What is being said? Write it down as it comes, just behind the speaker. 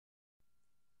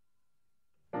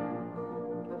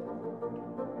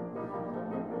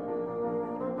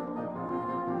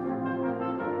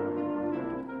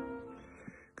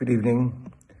Good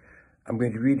evening. I'm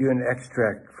going to read you an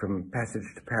extract from Passage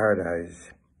to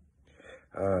Paradise.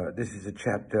 This is a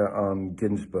chapter on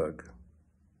Ginsberg.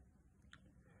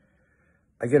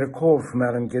 I get a call from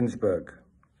Allen Ginsberg.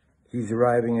 He's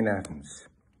arriving in Athens.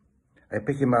 I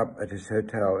pick him up at his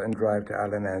hotel and drive to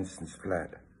Alan Anson's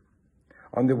flat.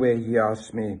 On the way, he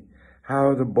asks me, "How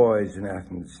are the boys in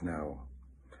Athens now?"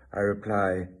 I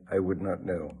reply, I would not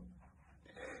know.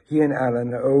 He and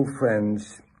Alan are old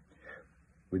friends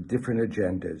with different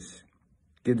agendas.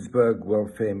 Ginsberg,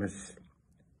 world famous,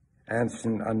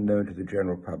 Anson unknown to the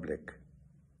general public.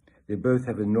 They both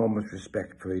have enormous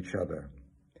respect for each other.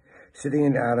 Sitting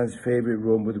in Alan's favorite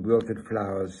room with wilted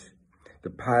flowers, the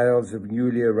piles of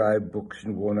newly arrived books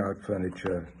and worn-out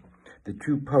furniture, the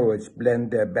two poets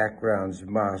blend their backgrounds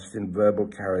masked in verbal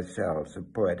carousels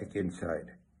of poetic insight.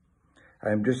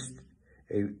 I am just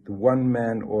the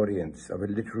one-man audience of a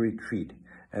literary treat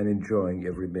and enjoying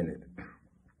every minute.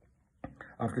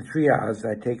 After 3 hours,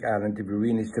 I take Alan to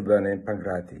Verinis Taverna in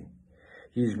Pankrati.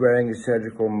 He is wearing a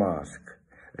surgical mask.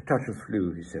 A touch of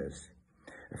flu, he says.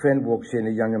 A friend walks in, a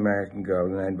young American girl,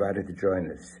 and I invite her to join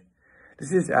us.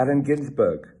 "This is Allen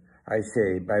Ginsberg," I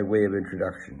say, by way of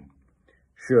introduction.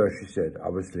 "Sure," she said,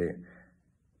 obviously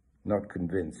not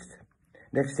convinced.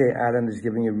 Next day, Alan is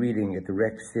giving a reading at the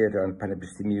Rex Theatre on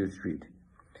Panepistimiou Street.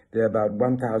 There are about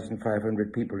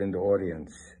 1,500 people in the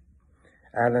audience.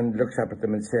 Alan looks up at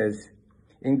them and says,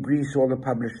 "In Greece, all the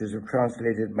publishers have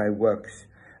translated my works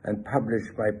and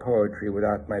published my poetry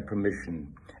without my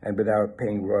permission and without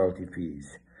paying royalty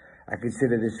fees. I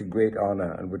consider this a great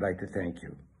honor and would like to thank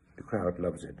you." The crowd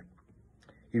loves it.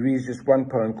 He reads just one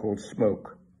poem called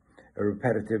Smoke, a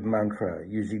repetitive mantra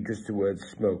using just the word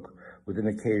smoke with an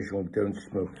occasional "don't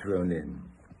smoke" thrown in.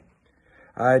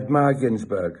 I admire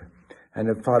Ginsberg and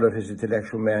have followed his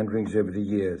intellectual meanderings over the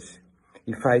years.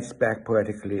 He fights back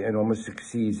poetically and almost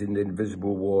succeeds in the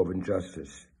invisible war of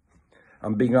injustice.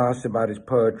 On being asked about his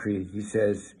poetry, he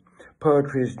says,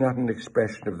 "Poetry is not an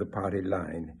expression of the party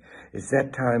line. It's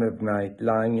that time of night,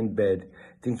 lying in bed,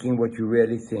 thinking what you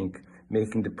really think,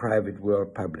 making the private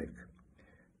world public.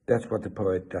 That's what the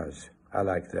poet does. I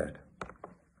like that."